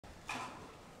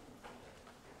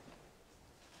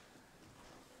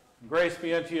Grace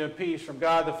be unto you and peace from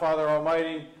God the Father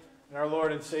Almighty and our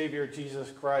Lord and Savior Jesus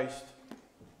Christ.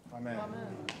 Amen. Amen.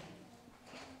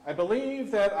 I believe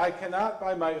that I cannot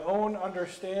by my own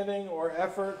understanding or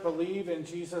effort believe in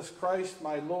Jesus Christ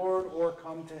my Lord or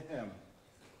come to him.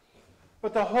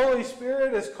 But the Holy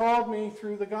Spirit has called me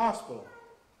through the gospel,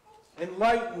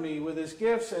 enlightened me with his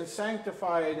gifts, and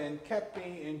sanctified and kept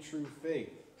me in true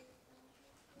faith.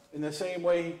 In the same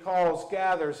way he calls,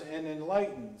 gathers, and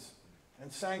enlightens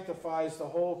and sanctifies the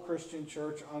whole Christian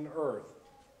church on earth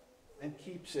and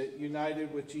keeps it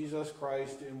united with Jesus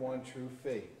Christ in one true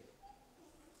faith.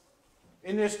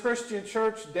 In this Christian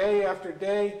church, day after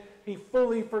day, he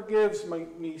fully forgives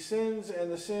me sins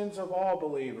and the sins of all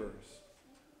believers.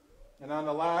 And on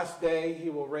the last day, he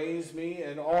will raise me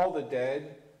and all the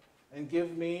dead and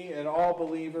give me and all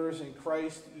believers in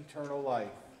Christ eternal life.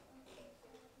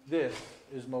 This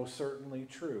is most certainly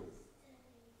true.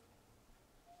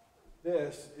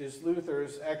 This is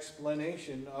Luther's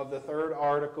explanation of the third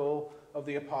article of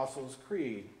the Apostles'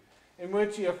 Creed, in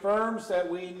which he affirms that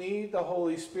we need the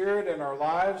Holy Spirit in our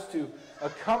lives to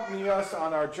accompany us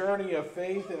on our journey of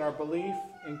faith in our belief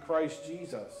in Christ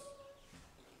Jesus.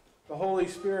 The Holy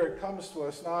Spirit comes to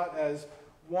us not as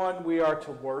one we are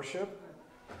to worship,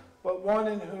 but one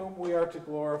in whom we are to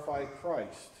glorify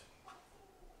Christ.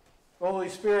 The Holy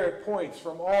Spirit points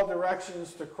from all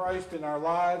directions to Christ in our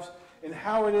lives and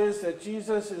how it is that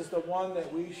Jesus is the one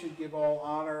that we should give all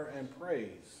honor and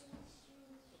praise.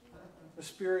 The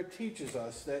Spirit teaches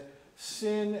us that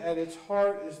sin at its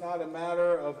heart is not a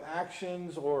matter of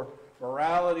actions or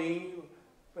morality,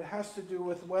 but has to do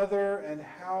with whether and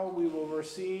how we will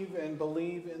receive and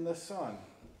believe in the Son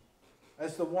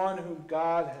as the one whom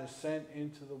God has sent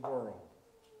into the world.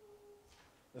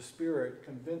 The Spirit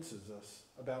convinces us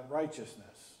about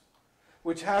righteousness,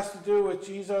 which has to do with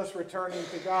Jesus returning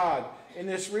to God. In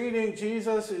this reading,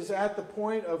 Jesus is at the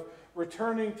point of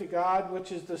returning to God,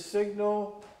 which is the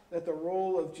signal that the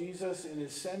role of Jesus in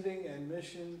his sending and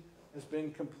mission has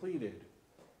been completed.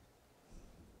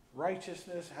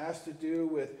 Righteousness has to do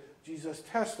with Jesus'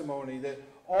 testimony that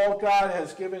all God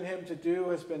has given him to do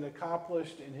has been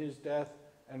accomplished in his death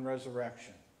and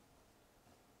resurrection.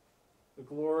 The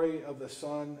glory of the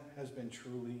Son has been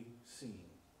truly seen.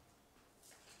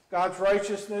 God's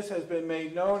righteousness has been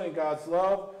made known in God's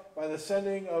love by the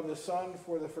sending of the Son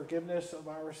for the forgiveness of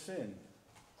our sin.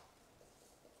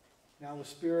 Now the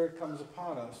Spirit comes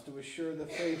upon us to assure the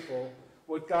faithful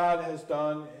what God has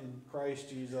done in Christ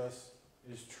Jesus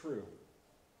is true.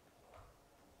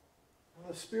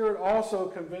 The Spirit also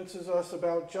convinces us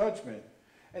about judgment,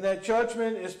 and that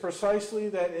judgment is precisely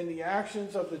that in the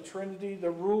actions of the Trinity,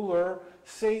 the ruler,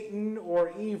 Satan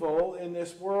or evil in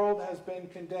this world has been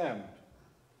condemned.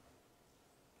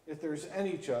 If there's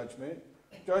any judgment,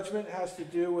 judgment has to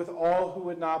do with all who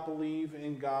would not believe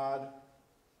in God,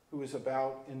 who is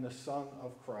about in the Son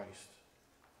of Christ.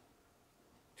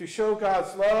 To show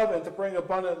God's love and to bring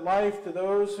abundant life to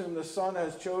those whom the Son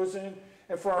has chosen,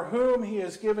 and for whom he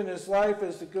has given his life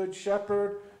as the good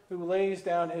shepherd who lays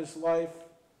down his life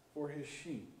for his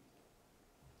sheep.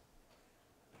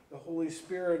 The Holy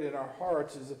Spirit in our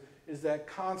hearts is that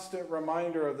constant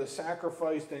reminder of the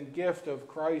sacrifice and gift of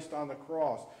Christ on the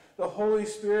cross. The Holy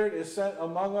Spirit is sent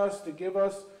among us to give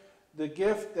us the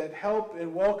gift that help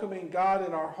in welcoming God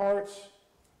in our hearts,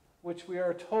 which we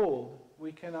are told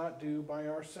we cannot do by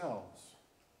ourselves.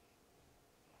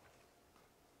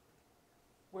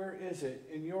 Where is it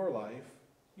in your life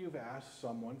you've asked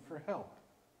someone for help?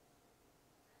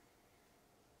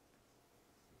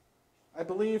 I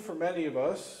believe for many of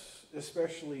us,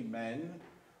 especially men,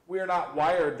 we are not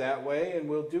wired that way, and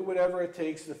we'll do whatever it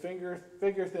takes to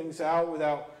figure things out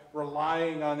without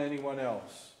relying on anyone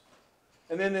else.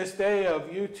 And in this day of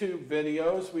YouTube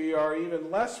videos, we are even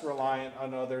less reliant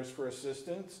on others for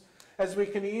assistance, as we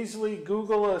can easily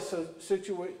Google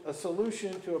a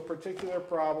solution to a particular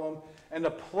problem, and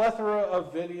a plethora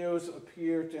of videos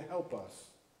appear to help us.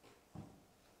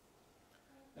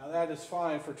 Now that is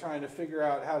fine for trying to figure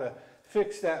out how to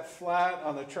fix that flat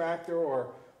on the tractor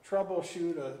or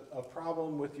troubleshoot a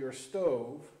problem with your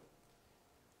stove.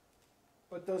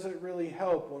 But does it really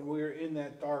help when we're in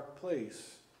that dark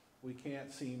place we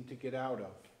can't seem to get out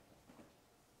of?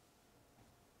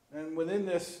 And within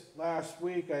this last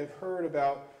week, I've heard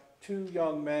about two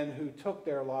young men who took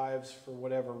their lives for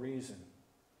whatever reason.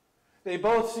 They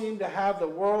both seemed to have the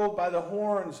world by the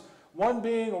horns, one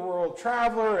being a world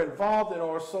traveler involved in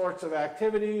all sorts of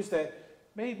activities that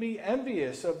made me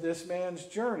envious of this man's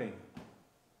journey.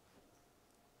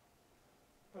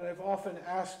 But I've often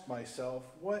asked myself,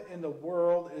 what in the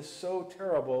world is so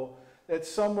terrible that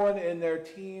someone in their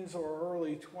teens or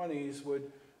early 20s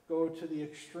would go to the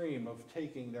extreme of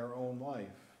taking their own life.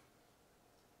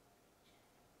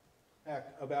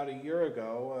 Heck, about a year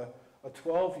ago, a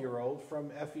 12-year-old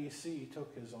from FEC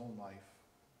took his own life.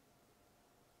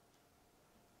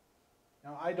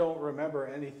 Now, I don't remember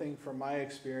anything from my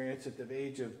experience at the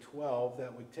age of 12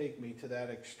 that would take me to that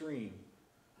extreme.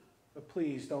 But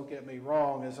please don't get me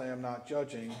wrong, as I am not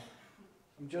judging.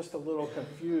 I'm just a little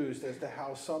confused as to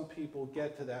how some people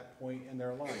get to that point in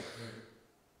their life.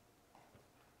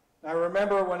 I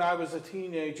remember when I was a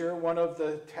teenager, one of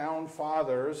the town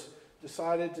fathers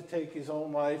decided to take his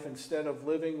own life instead of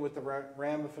living with the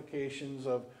ramifications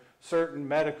of certain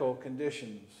medical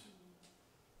conditions.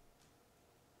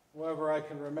 However, I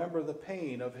can remember the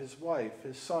pain of his wife,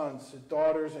 his sons, his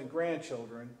daughters, and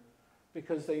grandchildren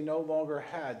because they no longer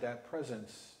had that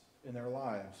presence in their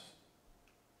lives.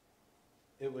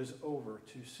 It was over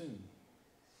too soon.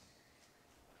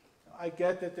 I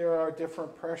get that there are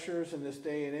different pressures in this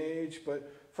day and age,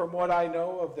 but from what I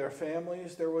know of their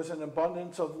families, there was an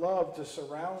abundance of love to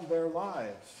surround their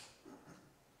lives.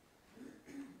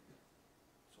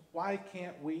 So why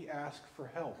can't we ask for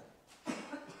help?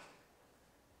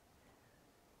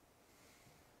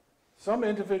 Some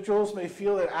individuals may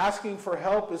feel that asking for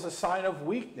help is a sign of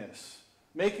weakness,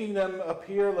 making them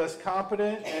appear less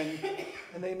competent,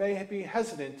 and they may be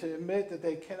hesitant to admit that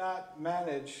they cannot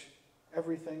manage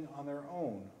everything on their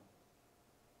own.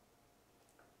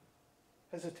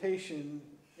 Hesitation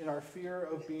in our fear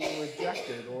of being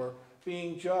rejected or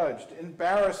being judged,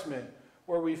 embarrassment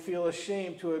where we feel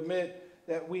ashamed to admit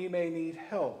that we may need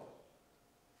help,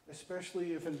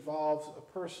 especially if it involves a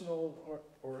personal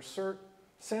or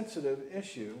sensitive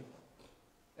issue,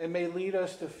 and may lead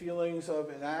us to feelings of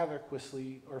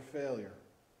inadequacy or failure.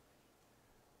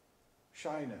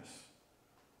 Shyness,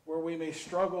 where we may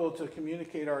struggle to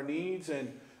communicate our needs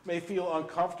and may feel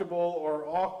uncomfortable or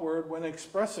awkward when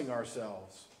expressing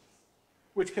ourselves,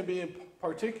 which can be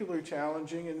particularly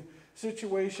challenging in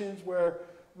situations where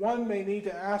one may need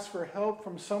to ask for help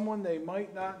from someone they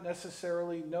might not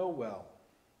necessarily know well.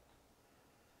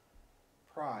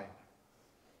 Pride.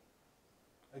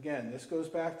 Again, this goes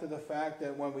back to the fact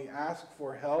that when we ask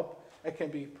for help, it can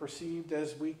be perceived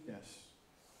as weakness.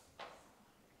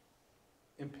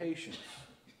 Impatience,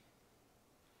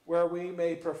 where we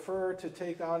may prefer to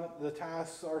take on the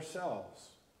tasks ourselves,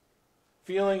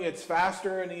 feeling it's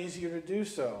faster and easier to do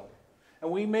so. And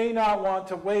we may not want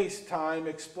to waste time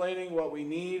explaining what we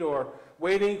need or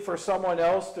waiting for someone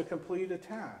else to complete a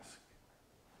task.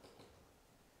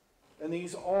 And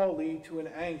these all lead to an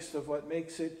angst of what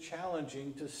makes it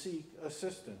challenging to seek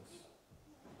assistance.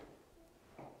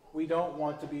 We don't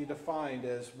want to be defined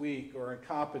as weak or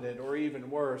incompetent or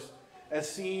even worse, as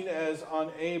seen as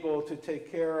unable to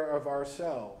take care of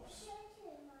ourselves.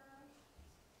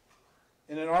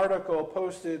 In an article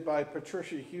posted by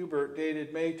Patricia Hubert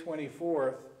dated May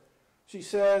 24th, she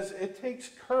says, "It takes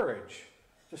courage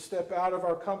to step out of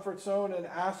our comfort zone and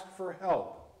ask for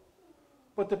help.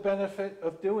 But the benefit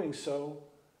of doing so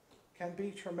can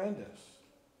be tremendous.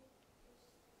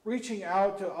 Reaching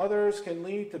out to others can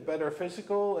lead to better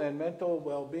physical and mental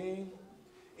well-being,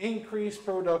 increased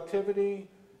productivity,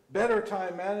 better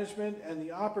time management, and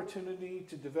the opportunity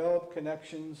to develop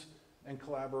connections and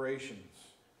collaborations."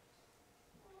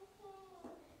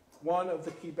 One of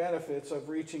the key benefits of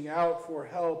reaching out for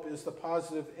help is the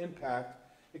positive impact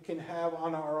it can have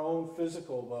on our own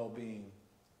physical well-being.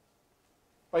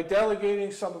 By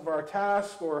delegating some of our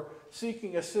tasks or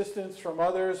seeking assistance from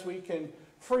others, we can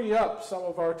free up some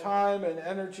of our time and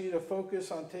energy to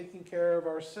focus on taking care of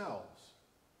ourselves.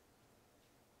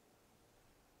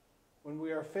 When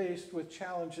we are faced with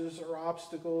challenges or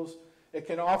obstacles, it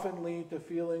can often lead to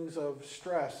feelings of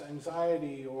stress,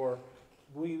 anxiety, or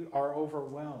we are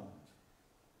overwhelmed.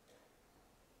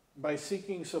 By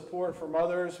seeking support from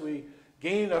others, we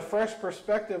gain a fresh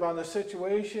perspective on the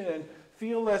situation and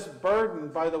feel less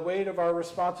burdened by the weight of our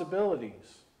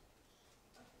responsibilities,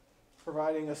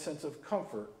 providing a sense of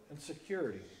comfort and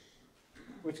security,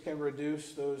 which can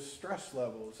reduce those stress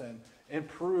levels and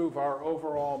improve our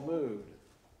overall mood.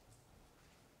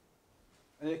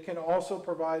 And it can also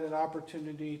provide an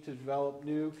opportunity to develop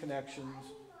new connections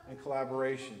and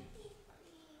collaborations.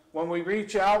 When we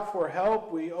reach out for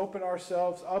help, we open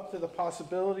ourselves up to the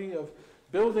possibility of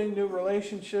building new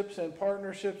relationships and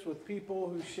partnerships with people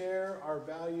who share our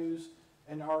values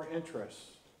and our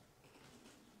interests.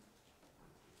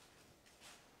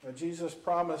 Now, Jesus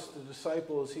promised the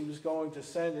disciples he was going to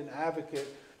send an advocate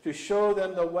to show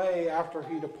them the way after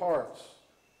he departs.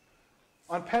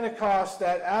 On Pentecost,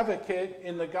 that advocate,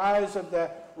 in the guise of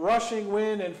that rushing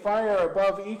wind and fire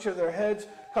above each of their heads,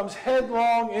 comes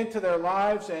headlong into their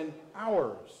lives and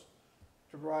ours.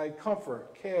 to provide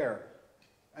comfort, care,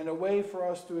 and a way for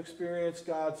us to experience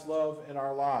God's love in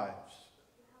our lives.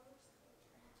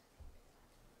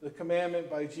 The commandment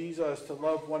by Jesus to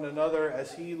love one another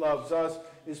as he loves us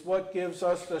is what gives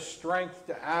us the strength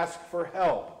to ask for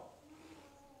help.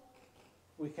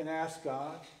 We can ask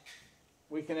God.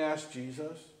 We can ask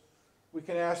Jesus. We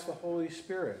can ask the Holy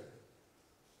Spirit.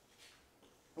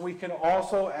 We can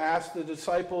also ask the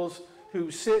disciples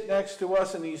who sit next to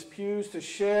us in these pews to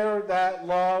share that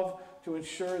love to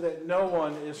ensure that no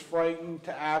one is frightened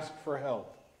to ask for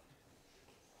help.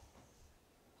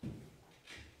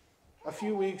 A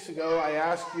few weeks ago, I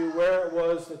asked you where it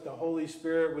was that the Holy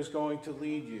Spirit was going to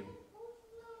lead you.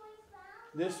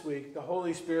 This week, the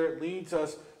Holy Spirit leads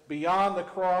us beyond the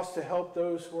cross to help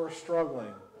those who are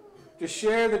struggling, to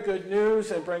share the good news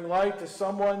and bring light to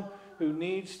someone who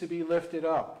needs to be lifted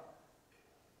up.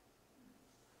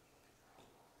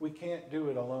 We can't do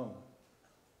it alone.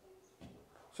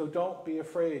 So don't be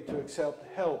afraid to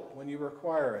accept help when you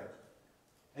require it,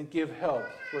 and give help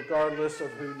regardless of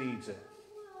who needs it.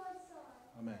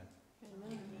 Amen.